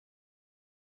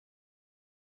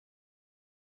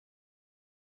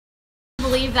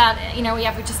believe that, we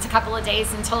have just a couple of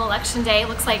days until Election Day. It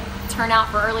looks like turnout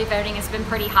for early voting has been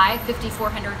pretty high,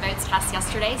 5,400 votes cast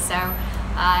yesterday, so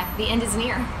the end is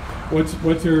near.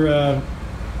 What's your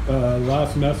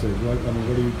last message? What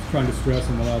are you trying to stress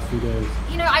in the last few days?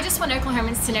 I just want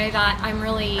Oklahomans to know that I'm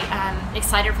really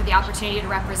excited for the opportunity to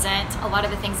represent. A lot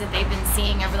of the things that they've been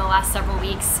seeing over the last several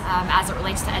weeks as it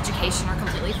relates to education are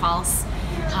completely false.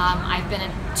 I've been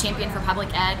a champion for public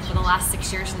ed for the last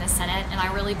 6 years in the Senate, and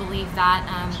I really believe that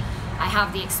I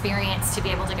have the experience to be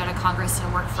able to go to Congress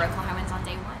and work for Oklahomans on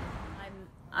day one.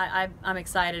 I'm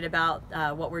excited about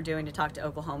what we're doing to talk to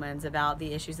Oklahomans about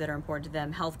the issues that are important to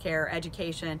them: healthcare,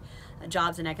 education,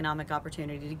 jobs and economic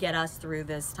opportunity, to get us through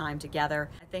this time together.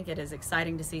 I think it is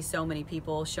exciting to see so many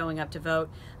people showing up to vote.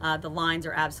 The lines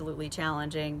are absolutely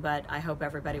challenging, but I hope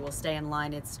everybody will stay in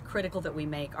line. It's critical that we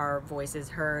make our voices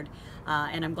heard,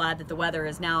 and I'm glad that the weather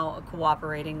is now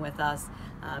cooperating with us,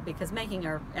 because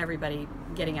everybody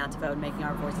getting out to vote and making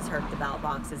our voices heard at the ballot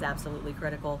box is absolutely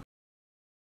critical.